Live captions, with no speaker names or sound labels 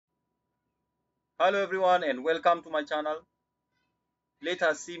Hello everyone and welcome to my channel. Let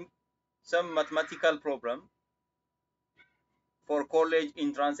us see some mathematical problem for college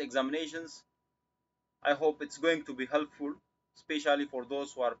entrance examinations. I hope it's going to be helpful, especially for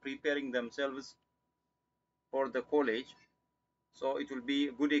those who are preparing themselves for the college. So it will be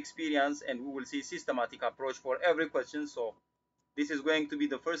a good experience and we will see systematic approach for every question. So this is going to be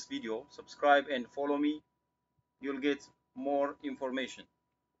the first video. Subscribe and follow me. You'll get more information.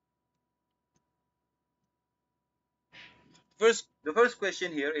 The first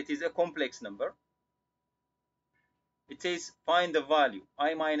question here, it is a complex number. It says find the value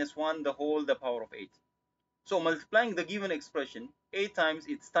I minus 1 the whole the power of 8. So multiplying the given expression 8 times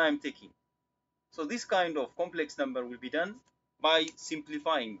its time taking. So this kind of complex number will be done by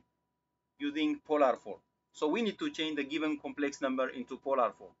simplifying using polar form. So we need to change the given complex number into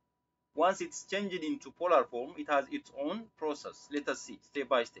polar form. Once it's changed into polar form, it has its own process. Let us see step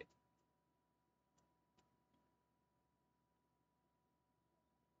by step.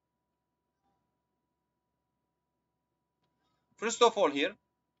 First of all here,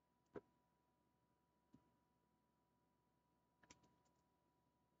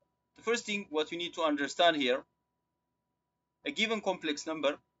 the first thing what you need to understand here, a given complex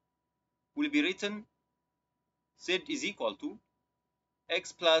number will be written z is equal to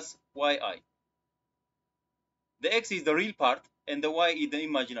x plus yi. The x is the real part and the y is the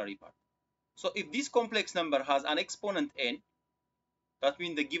imaginary part. So if this complex number has an exponent n, that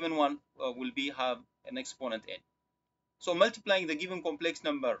means the given one will have an exponent n. So multiplying the given complex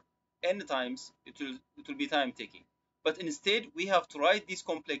number n times, it will be time taking. But instead we have to write this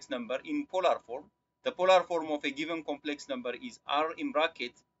complex number in polar form. The polar form of a given complex number is r in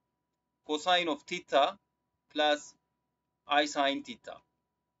bracket cosine of theta plus I sine theta.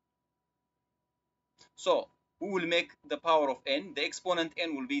 So we will make the power of n. The exponent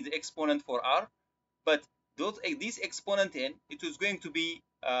n will be the exponent for r, but this exponent n, it is going to be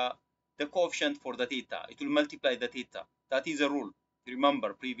the coefficient for the theta. It will multiply the theta. That is a rule.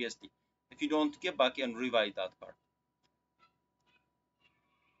 Remember previously. If you don't, get back and revise that part.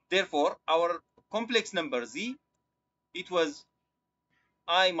 Therefore, our complex number z, it was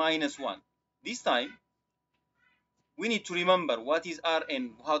I minus 1. This time, we need to remember what is r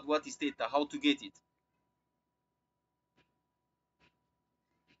and what is theta, how to get it.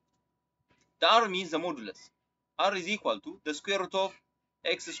 The r means the modulus. R is equal to the square root of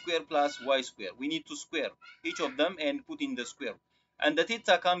x squared plus y squared. We need to square each of them and put in the square. And the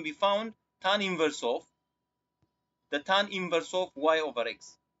theta can be found tan inverse of y over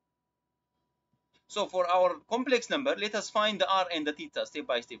x. So for our complex number, let us find the r and the theta step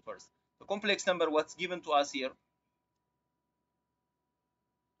by step first. The complex number, what's given to us here,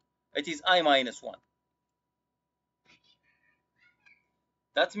 it is I minus 1.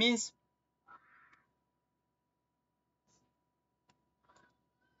 That means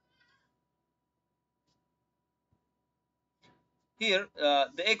here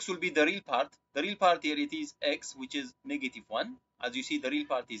the x will be the real part. The real part here, it is x, which is negative 1. As you see, the real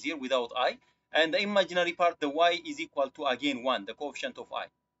part is here without I. And the imaginary part, the y, is equal to again 1, the coefficient of I.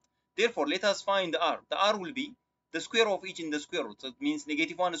 Therefore, let us find the r. The r will be the square of each in the square root. So it means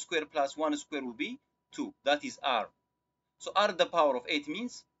negative 1 square plus 1 square will be 2. That is r. So r the power of 8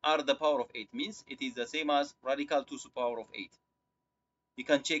 means, it is the same as radical 2 to the power of 8. You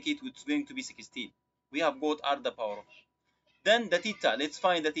can check it, it's going to be 16. We have got r the power of. Then the theta, let's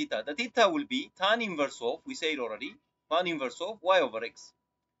find the theta. The theta will be tan inverse of, we said already, tan inverse of y over x.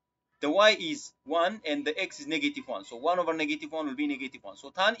 The y is 1 and the x is negative 1. So 1 over negative 1 will be negative 1.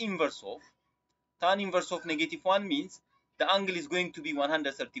 So tan inverse of negative 1 means the angle is going to be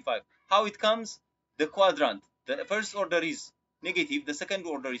 135. How it comes? The quadrant. The first order is negative, the second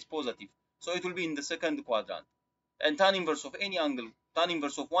order is positive. So it will be in the second quadrant. And tan inverse of any angle, tan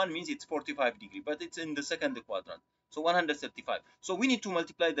inverse of 1 means it's 45 degrees, but it's in the second quadrant. So 135. So we need to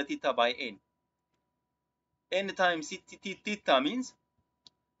multiply the theta by n. N times theta means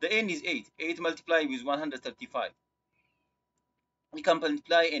the n is 8. 8 multiplied with 135. We can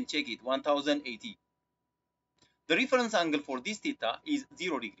multiply and check it, 1080. The reference angle for this theta is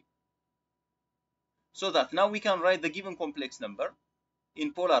 0 degree. So that now we can write the given complex number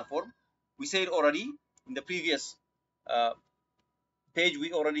in polar form. We said already in the previous page,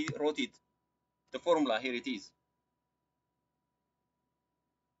 we already wrote it. The formula, here it is.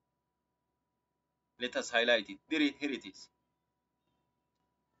 Let us highlight it. Here it is.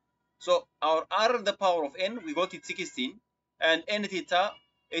 So our r the power of n, we got it 16, and n theta,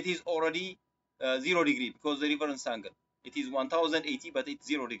 it is already 0 degree because the reference angle, it is 1080, but it's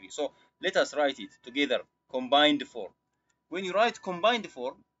 0 degree. So let us write it together, combined form. When you write combined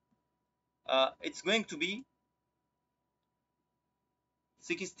form, it's going to be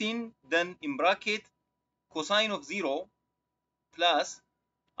 16, then in bracket cosine of 0 plus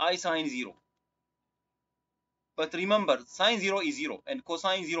I sine 0. But remember, sine 0 is 0 and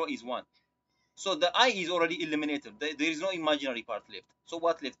cosine 0 is 1. So the I is already eliminated. There is no imaginary part left. So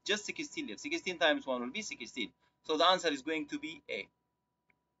what left? Just 16 left. 16 times 1 will be 16. So the answer is going to be A.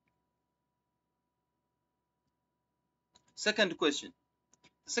 Second question.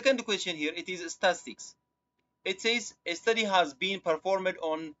 The second question here, it is statistics. It says a study has been performed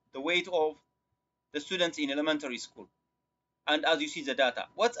on the weight of the students in elementary school. And as you see the data,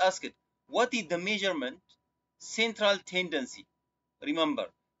 what's asked? What is the measurement central tendency? Remember,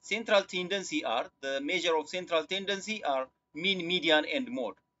 central tendency are, the measure of central tendency are mean, median, and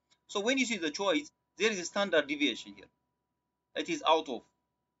mode. So when you see the choice, there is a standard deviation here. It is out of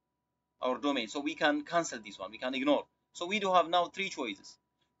our domain. So we can cancel this one, we can ignore. So we do have now 3 choices.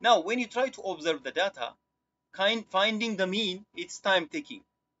 Now, when you try to observe the data, finding the mean, it's time taking.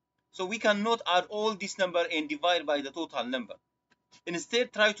 So we cannot add all this number and divide by the total number.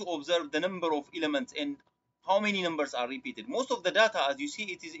 Instead, try to observe the number of elements and how many numbers are repeated. Most of the data, as you see,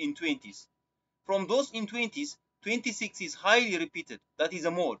 it is in 20s. From those in 20s, 26 is highly repeated. That is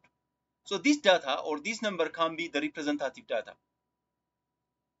a mode. So this data or this number can be the representative data.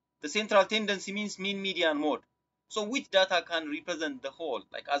 The central tendency means mean, median, mode. So which data can represent the whole?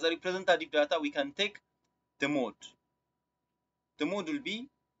 Like as a representative data, we can take the mode. The mode will be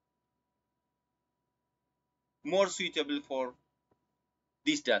more suitable for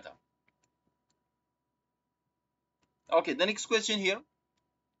this data. Okay, the next question here,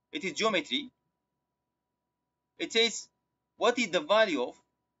 it is geometry. It says, what is the value of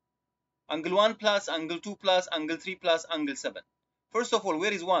angle 1 plus, angle 2 plus, angle 3 plus, angle 7? First of all,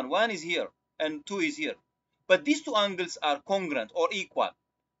 where is 1? 1 is here and 2 is here. But these two angles are congruent or equal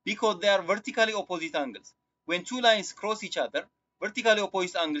because they are vertically opposite angles. When two lines cross each other, vertically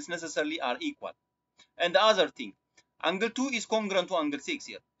opposite angles necessarily are equal. And the other thing, angle 2 is congruent to angle 6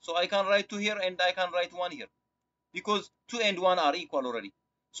 here. So I can write 2 here and I can write 1 here because 2 and 1 are equal already.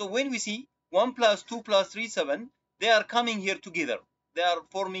 So when we see 1 plus 2 plus 3, 7, they are coming here together. They are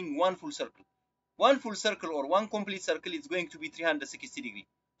forming one full circle. One full circle or one complete circle is going to be 360 degrees.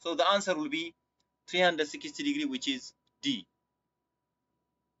 So the answer will be 360 degrees, which is D.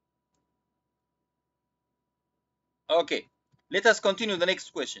 Okay, let us continue the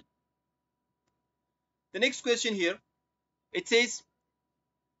next question. The next question here, it says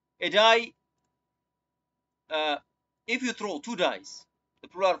a die, if you throw 2 dice, the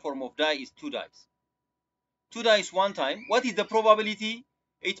plural form of die is 2 dice. 2 dice one time, what is the probability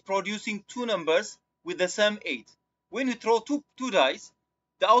it producing 2 numbers with the sum 8? When you throw two dice,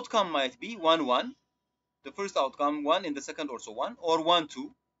 the outcome might be 1, 1. The first outcome 1 and the second also 1, or 1,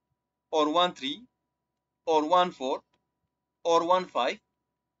 2, or 1, 3, or 1, 4, or 1, 5,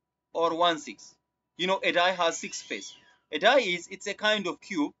 or 1, 6. You know, a die has 6 faces. A die it's a kind of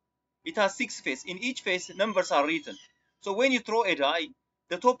cube. It has 6 faces. In each face, numbers are written. So when you throw a die,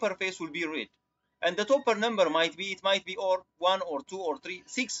 the topper face will be red. And the topper number might be or 1 or 2 or 3,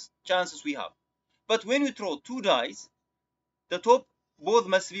 6 chances we have. But when you throw 2 dice, the top both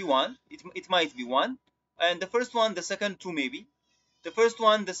must be 1. It might be 1. And the first one, the second 2 maybe. The first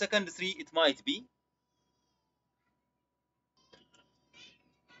one, the second 3, it might be.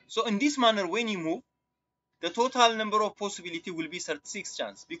 So in this manner, when you move, the total number of possibility will be 36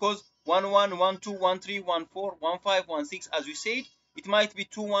 chance because 1, 1, 1, 2, 1, 3, 1, 4, 1, 5, 1, 6. As we said, it might be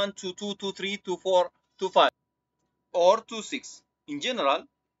 2, 1, 2, 2, 2, 3, 2, 4, 2, 5, or 2, 6. In general,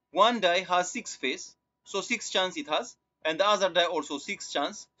 one die has 6 faces, so 6 chance it has, and the other die also 6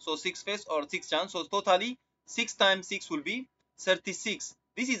 chance, so 6 face or 6 chance. So totally 6 times 6 will be 36.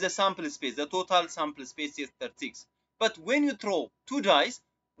 This is the sample space. The total sample space is 36. But when you throw 2 dice,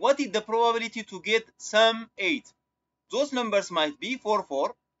 what is the probability to get sum 8? Those numbers might be 4,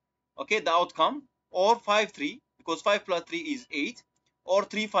 4, okay, the outcome, or 5, 3, because 5 plus 3 is 8, or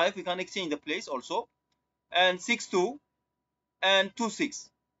 3, 5, we can exchange the place also, and 6, 2, and 2, 6.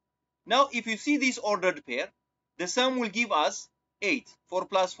 Now, if you see this ordered pair, the sum will give us 8, 4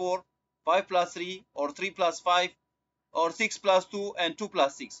 plus 4, 5 plus 3, or 3 plus 5, or 6 plus 2, and 2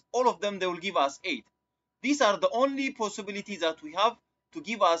 plus 6. All of them, they will give us 8. These are the only possibilities that we have to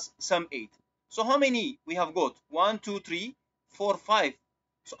give us sum 8. So how many we have got? 1, 2, 3, 4, 5.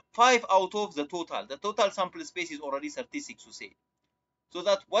 So 5 out of the total. The total sample space is already 36 to say. So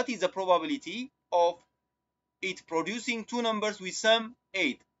that what is the probability of it producing 2 numbers with sum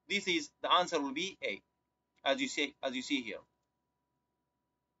 8? This is the answer will be A, as you see here.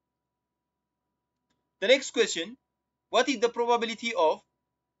 The next question, what is the probability of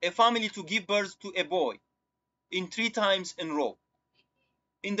a family to give birth to a boy in 3 times in row.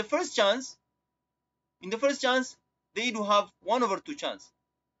 In the first chance, they do have 1/2 chance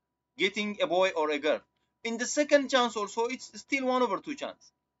getting a boy or a girl. In the second chance also, it's still 1/2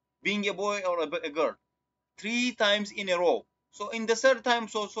 chance being a boy or a girl 3 times in a row. So in the third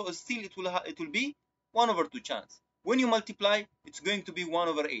times also, still it will be 1/2 chance. When you multiply, it's going to be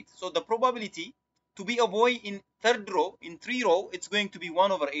 1/8. So the probability to be a boy in third row, in 3 row, it's going to be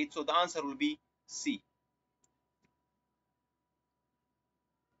 1/8. So the answer will be C.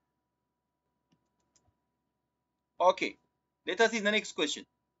 Okay, let us see the next question.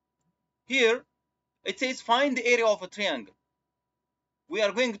 Here it says find the area of a triangle. We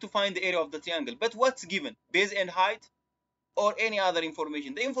are going to find the area of the triangle, but what's given? Base and height or any other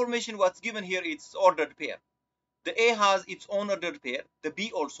information? The information what's given here is ordered pair. The A has its own ordered pair, the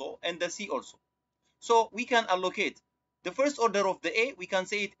B also, and the C also. So we can allocate the first order of the A, we can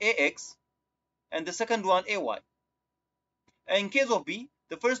say it AX, and the second one AY. And in case of B,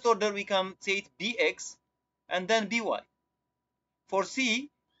 the first order we can say it BX, and then BY. For C,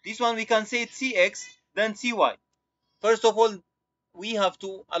 this one we can say it CX, then CY. First of all, we have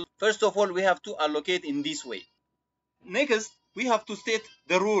to allocate in this way. Next, we have to state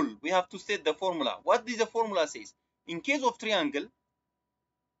the rule. We have to state the formula. What does the formula says? In case of triangle,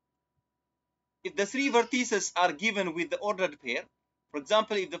 if the 3 vertices are given with the ordered pair, for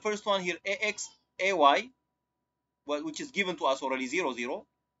example, if the first one here AX, AY, which is given to us already 0, 0,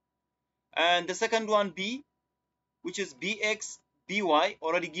 and the second one B, which is BX, BY,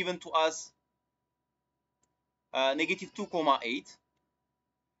 already given to us -2, 8,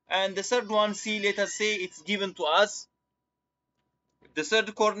 and the third one C, let us say it's given to us, the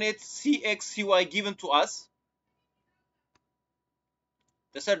third coordinate CX, CY given to us,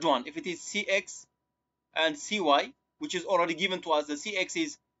 the third one, if it is CX and CY, which is already given to us, the CX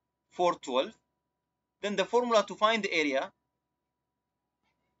is 412, then the formula to find the area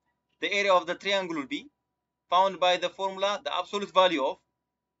of the triangle will be found by the formula, the absolute value of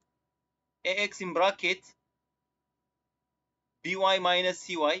AX in bracket BY minus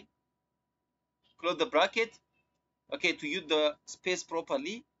CY, close the bracket. Okay, to use the space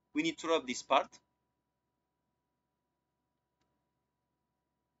properly, we need to rub this part.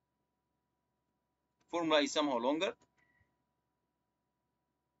 Formula is somehow longer.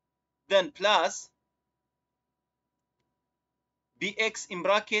 Then plus BX in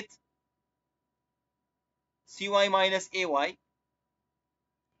bracket CY minus AY,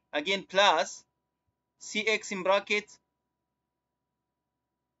 again plus CX in bracket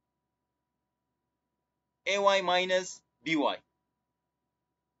AY minus BY,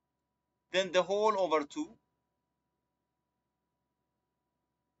 then the whole over 2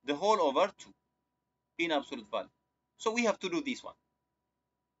 in absolute value. So we have to do this one.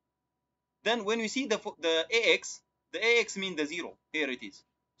 Then when we see the AX means the 0. Here it is.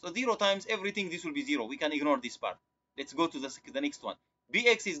 So 0 times everything, this will be 0. We can ignore this part. Let's go to the next one.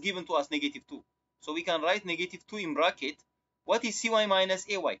 BX is given to us -2. So we can write -2 in bracket. What is CY minus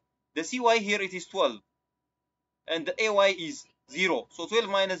AY? The CY here it is 12. And the AY is 0. So 12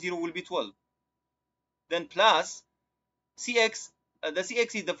 minus 0 will be 12. Then plus CX, the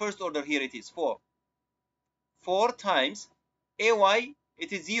CX is the first order, here it is 4. 4 times AY,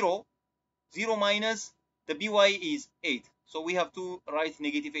 it is 0. 0 minus the BY is 8. So we have to write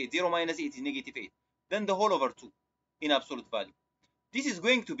 -8. 0 minus 8 is -8. Then the whole over 2 in absolute value. This is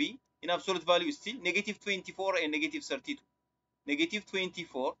going to be, in absolute value, still -24 and -32.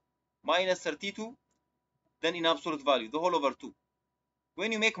 -24 minus 32, then in absolute value, the whole over 2.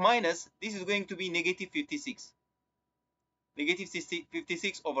 When you make minus, this is going to be -56.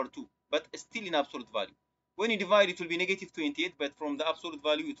 -56 over 2, but still in absolute value. When you divide, it will be -28, but from the absolute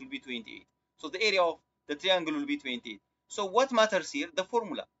value, it will be 28. So the area of the triangle will be 28. So what matters here? The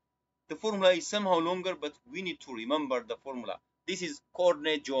formula. The formula is somehow longer, but we need to remember the formula. This is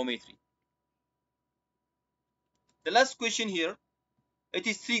coordinate geometry. The last question here, it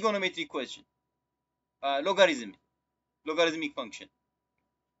is trigonometry question. Logarithmic function.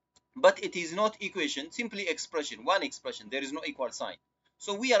 But it is not equation, simply expression, one expression. There is no equal sign.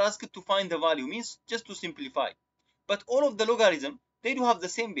 So we are asked to find the value, means just to simplify. But all of the logarithm, they do have the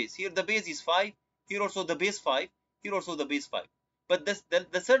same base. Here the base is 5, here also the base 5, here also the base 5. But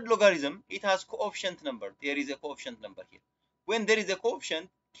the third logarithm, it has coefficient number. There is a coefficient number here. When there is a coefficient,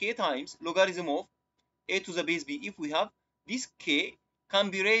 k times logarithm of a to the base b, if we have, this k can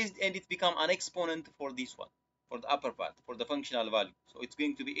be raised and it become an exponent for this one, for the upper part, for the functional value. So it's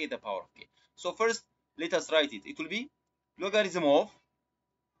going to be a the power of k. So first, let us write it. It will be logarithm of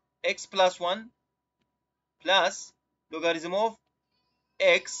x plus 1 plus logarithm of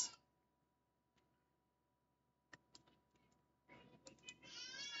x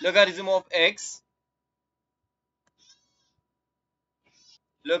logarithm of x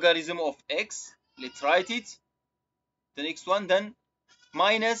logarithm of x, let's write it, the next one, then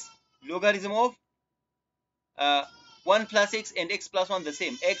minus logarithm of 1 plus x and x plus 1 the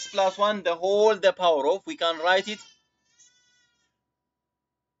same, x plus 1 the whole the power of, we can write it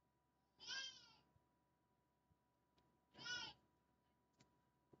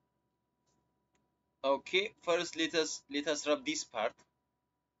okay. First let us rub this part,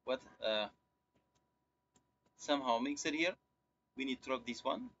 what somehow mix it here, we need to rub this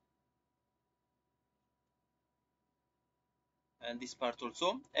one and this part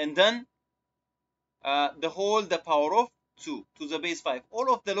also, and then the whole the power of 2 to the base 5.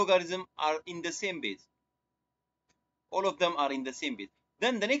 All of the logarithm are in the same base, all of them are in the same base.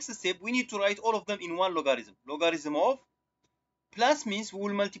 Then the next step, we need to write all of them in one logarithm. Logarithm of plus means we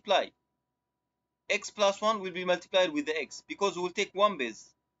will multiply, x plus 1 will be multiplied with the x because we will take one base,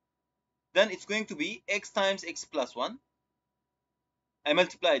 then it's going to be x times x plus 1. I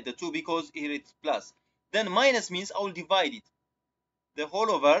multiplied the 2 because here it's plus. Then minus means I will divide it, the whole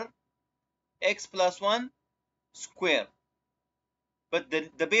over x plus 1 square, but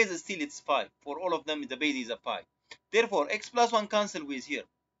the base is still it's 5. For all of them the base is a 5. Therefore x plus 1 cancel with here,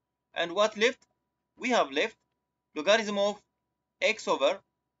 and what left? We have left logarithm of x over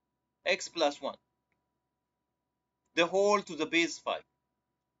x plus 1, the whole to the base 5.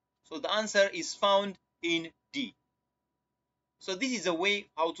 So the answer is found in D. So this is a way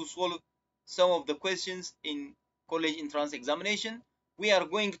how to solve some of the questions in college entrance examination. We are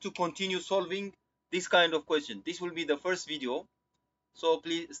going to continue solving this kind of question. This will be the first video, so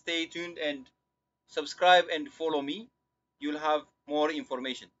please stay tuned and subscribe and follow me. You'll have more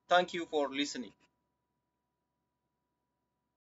information. Thank you for listening.